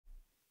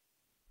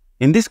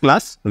In this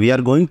class, we are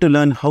going to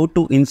learn how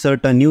to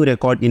insert a new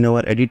record in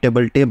our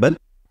editable table.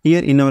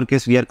 Here in our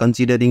case, we are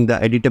considering the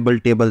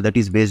editable table that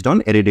is based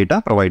on Array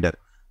Data Provider.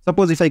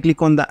 Suppose if I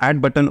click on the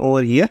add button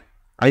over here,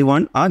 I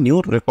want a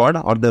new record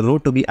or the row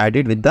to be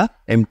added with the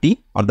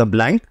empty or the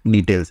blank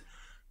details.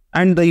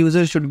 And the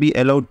user should be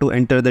allowed to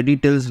enter the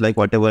details like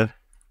whatever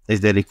is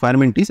the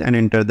requirement is and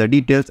enter the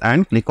details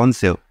and click on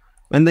save.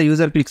 When the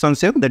user clicks on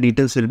save, the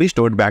details will be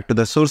stored back to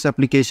the source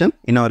application.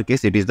 In our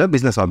case, it is the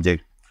business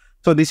object.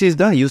 So this is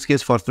the use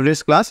case for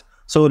today's class.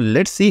 So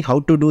let's see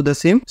how to do the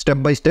same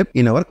step by step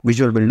in our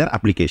Visual Builder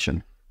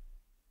application.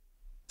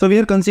 So we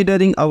are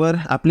considering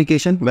our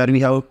application where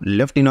we have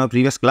left in our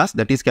previous class,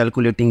 that is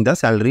calculating the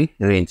salary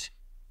range.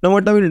 Now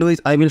what I will do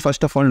is I will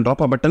first of all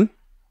drop a button,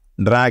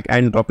 drag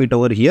and drop it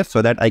over here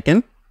so that I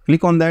can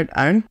click on that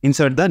and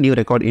insert the new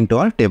record into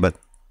our table.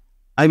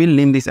 I will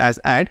name this as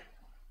add.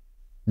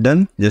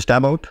 Done. Just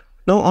tab out.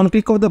 Now on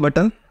click of the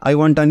button, I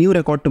want a new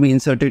record to be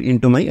inserted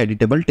into my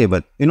editable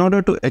table. In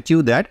order to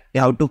achieve that,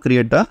 you have to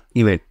create the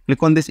event.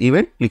 Click on this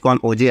event, click on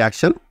OJ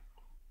action.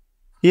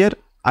 Here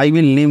I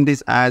will name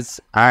this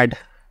as add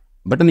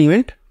button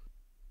event.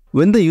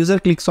 When the user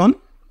clicks on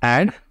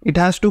add, it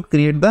has to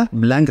create the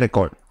blank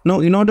record. Now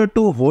in order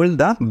to hold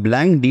the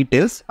blank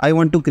details, I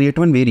want to create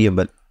one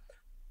variable.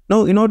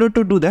 Now in order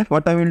to do that,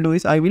 what I will do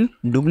is I will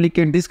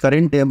duplicate this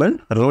current table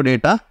row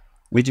data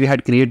which we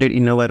had created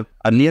in our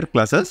earlier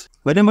classes.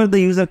 Whenever the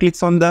user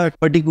clicks on the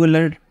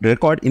particular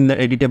record in the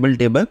editable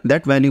table,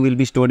 that value will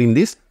be stored in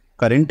this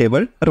current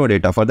table row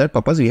data. For that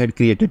purpose, we had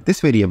created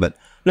this variable.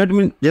 Let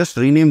me just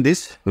rename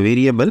this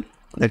variable,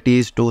 that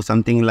is to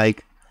something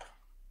like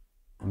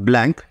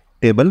blank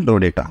table row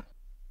data.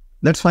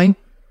 That's fine.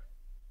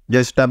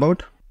 Just tab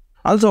out.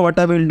 Also, what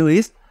I will do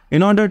is,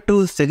 in order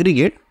to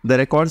segregate the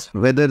records,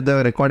 whether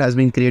the record has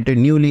been created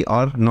newly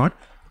or not,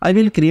 I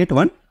will create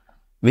one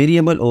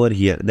variable over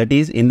here. That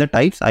is in the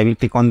types, I will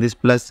click on this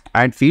plus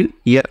add field.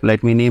 Here,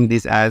 let me name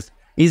this as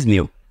is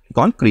new. Click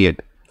on create.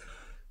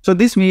 So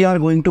this we are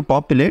going to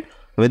populate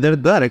whether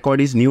the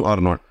record is new or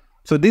not.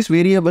 So this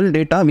variable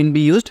data will be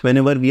used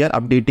whenever we are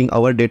updating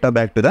our data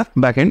back to the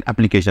backend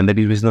application, that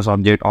is business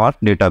object or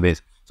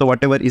database. So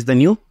whatever is the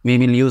new, we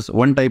will use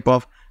one type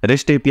of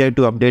REST API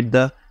to update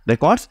the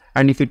records,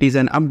 and if it is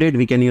an update,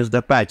 we can use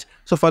the patch.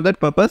 So for that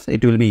purpose,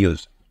 it will be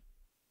used.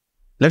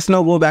 Let's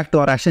now go back to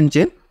our action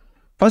chain.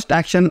 First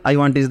action I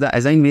want is the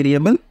assign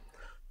variable.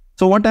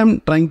 So what I'm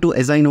trying to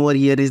assign over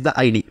here is the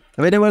ID.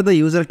 Whenever the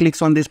user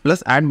clicks on this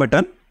plus add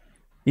button,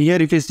 here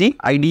if you see,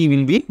 ID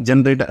will be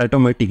generated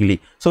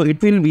automatically. So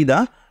it will be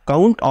the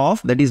count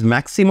of, that is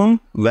maximum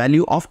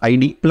value of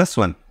ID plus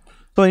 1.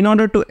 So in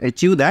order to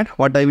achieve that,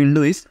 what I will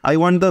do is I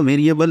want the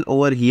variable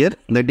over here,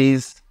 that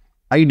is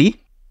ID,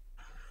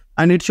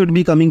 and it should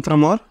be coming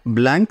from our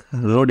blank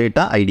row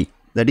data ID,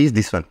 that is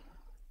this one.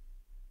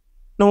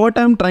 Now what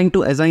I'm trying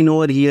to assign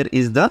over here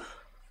is the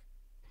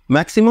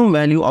maximum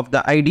value of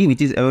the ID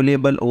which is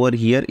available over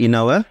here in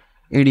our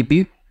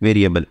ADP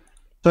variable.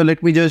 So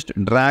let me just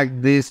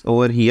drag this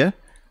over here,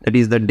 that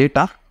is the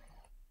data,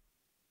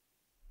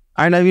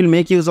 and I will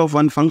make use of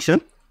one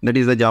function, that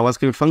is the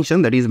JavaScript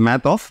function, that is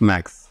math of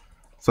max.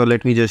 So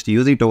let me just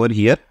use it over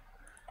here,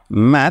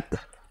 math.max.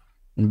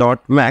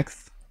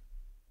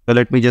 So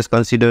let me just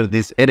consider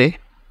this array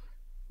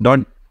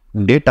dot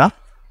data,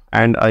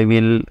 and I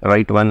will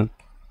write one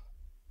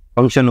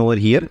function over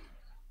here,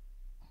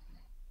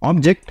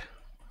 object,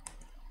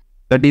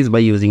 that is by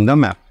using the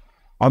map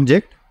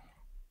object.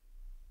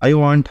 I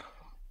want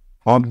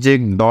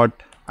object dot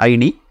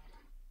ID,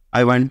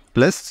 I want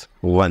plus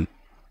 1.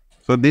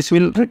 So this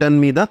will return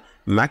me the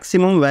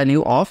maximum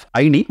value of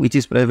ID which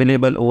is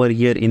available over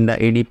here in the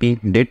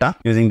ADP data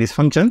using this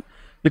function.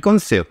 Click on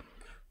save.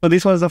 So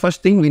this was the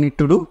first thing we need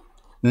to do.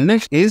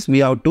 Next is we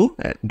have to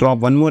drop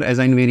one more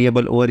assign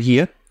variable over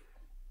here.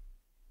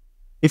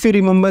 If you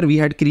remember, we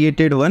had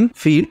created one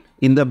field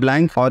in the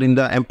blank or in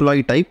the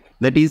employee type,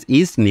 that is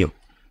new.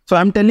 So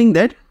I'm telling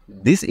that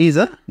this is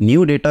a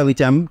new data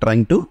which I'm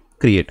trying to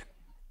create.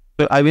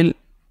 So I will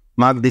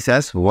mark this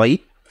as Y.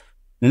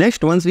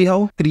 Next, once we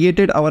have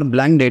created our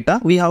blank data,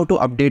 we have to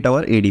update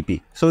our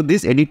ADP. So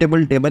this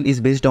editable table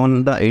is based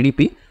on the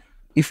ADP.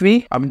 If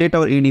we update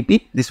our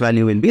ADP, this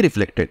value will be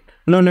reflected.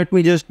 Now let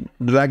me just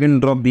drag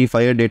and drop the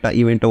fire data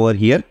event over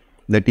here,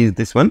 that is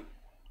this one.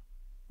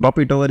 Drop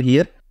it over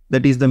here,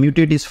 that is the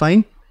mutate is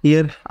fine.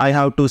 Here I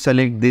have to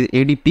select the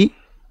ADP,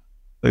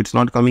 so it's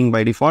not coming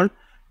by default.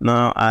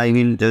 Now I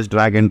will just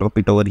drag and drop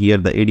it over here,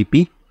 the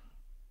ADP.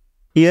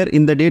 Here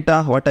in the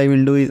data, what I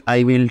will do is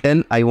I will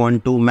tell I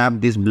want to map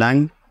this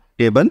blank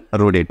table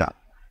row data.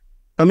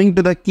 Coming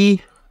to the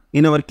key,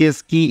 in our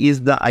case key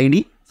is the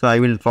ID. So I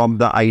will drop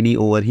the ID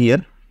over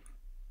here.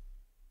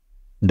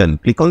 Done.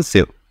 Click on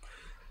save.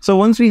 So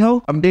once we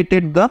have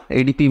updated the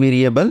ADP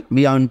variable,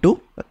 we want to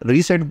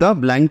reset the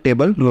blank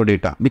table row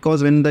data,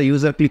 because when the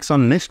user clicks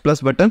on next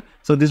plus button,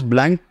 so this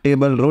blank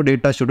table row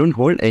data shouldn't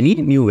hold any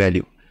new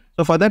value.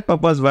 So for that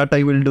purpose, what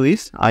I will do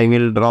is I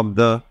will drop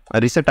the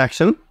reset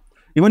action.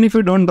 Even if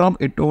you don't drop,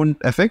 it won't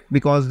affect,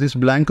 because this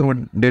blank row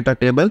data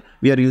table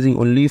we are using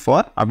only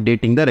for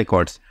updating the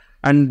records.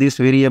 and this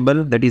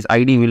variable that is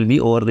ID will be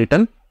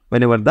overwritten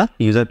whenever the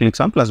user clicks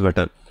on plus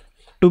button.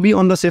 To be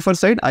on the safer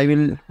side, I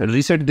will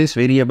reset this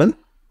variable,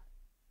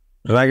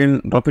 drag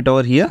and drop it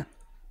over here.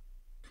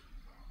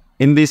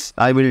 In this,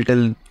 I will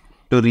tell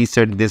to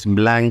reset this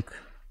blank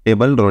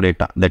table row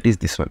data, that is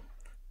this one.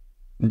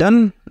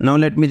 Done. Now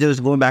let me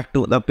just go back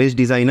to the page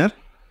designer.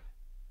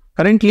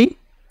 Currently,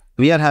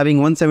 we are having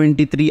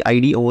 173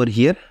 ID over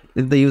here.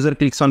 If the user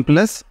clicks on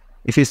plus,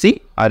 if you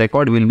see, a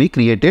record will be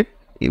created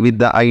with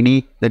the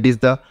ID, that is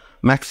the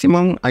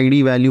maximum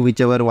ID value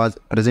whichever was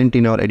present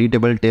in our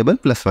editable table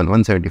plus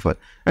 174.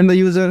 And the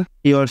user,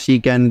 he or she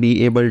can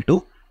be able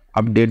to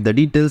update the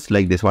details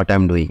like this, what I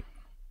am doing.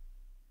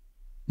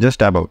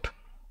 Just about.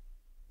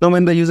 Now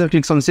when the user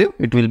clicks on save,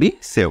 it will be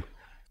saved.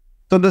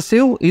 So the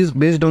save is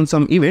based on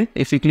some event.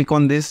 If you click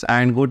on this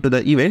and go to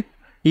the event,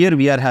 here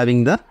we are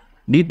having the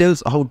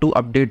details how to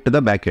update to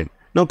the backend.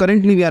 Now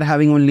currently we are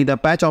having only the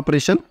patch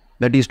operation,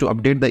 that is to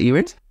update the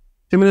events.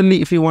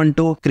 Similarly, if you want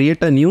to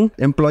create a new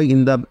employee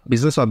in the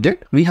business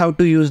object, we have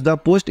to use the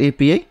post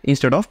API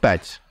instead of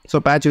patch.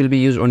 So patch will be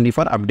used only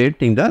for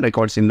updating the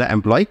records in the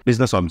employee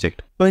business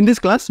object. So in this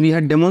class, we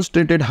had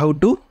demonstrated how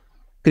to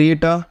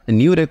create a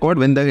new record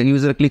when the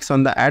user clicks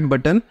on the add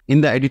button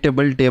in the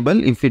editable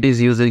table if it is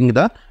using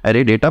the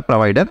array data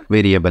provider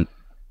variable.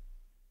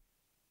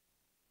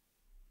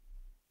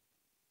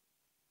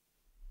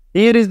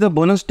 Here is the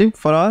bonus tip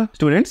for our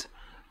students.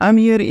 I am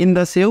here in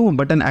the save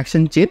button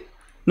action chain.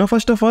 Now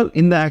first of all,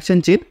 in the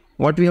action chain,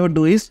 what we have to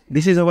do is,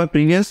 this is our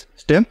previous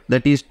step,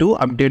 that is to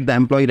update the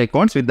employee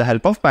records with the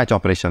help of patch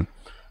operation.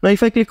 Now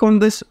if I click on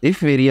this if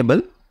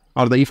variable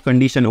or the if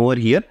condition over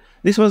here,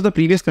 this was the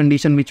previous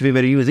condition which we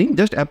were using.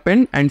 Just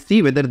append and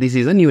see whether this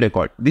is a new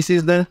record. This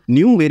is the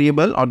new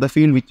variable or the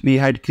field which we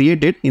had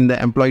created in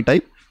the employee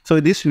type. So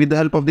this, with the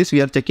help of this,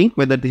 we are checking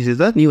whether this is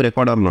a new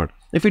record or not.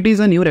 If it is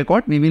a new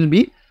record, we will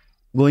be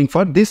going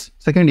for this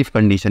second if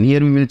condition.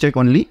 Here we will check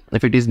only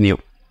if it is new.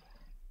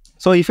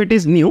 So if it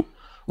is new,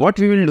 what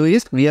we will do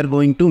is, we are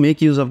going to make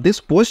use of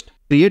this post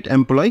create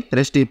employee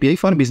REST API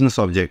for business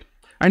object.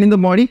 And in the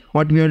body,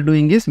 what we are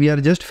doing is, we are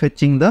just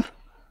fetching the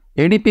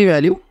ADP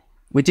value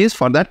which is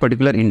for that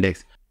particular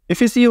index.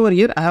 If you see over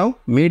here, I have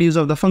made use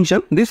of the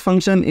function. This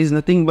function is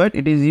nothing but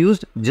it is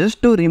used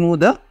just to remove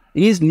the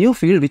is new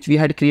field which we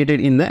had created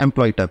in the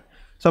employee tab.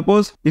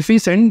 Suppose if we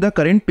send the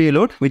current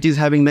payload which is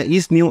having the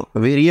is new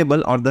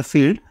variable or the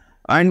field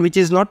and which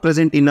is not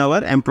present in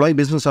our employee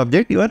business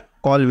object, your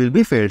call will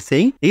be failed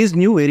saying is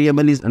new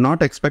variable is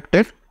not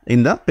expected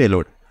in the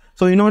payload.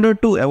 So in order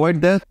to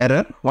avoid the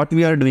error, what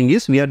we are doing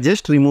is, we are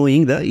just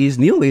removing the is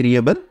new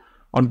variable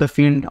or the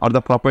field or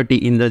the property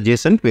in the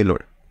JSON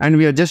payload, and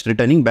we are just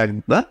returning back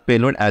the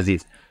payload as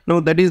is. Now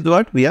that is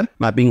what we are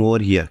mapping over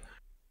here.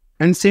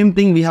 And same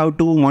thing we have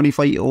to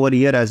modify over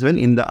here as well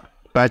in the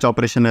patch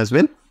operation as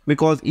well,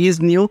 because is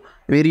new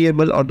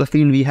variable or the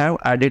field we have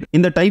added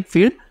in the type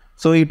field.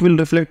 So it will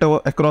reflect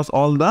across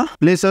all the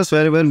places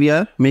wherever we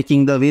are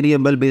making the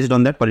variable based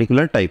on that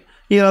particular type.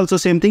 Here also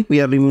same thing, we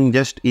are removing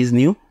just is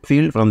new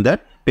field from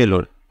that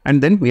payload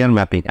and then we are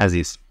mapping as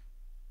is.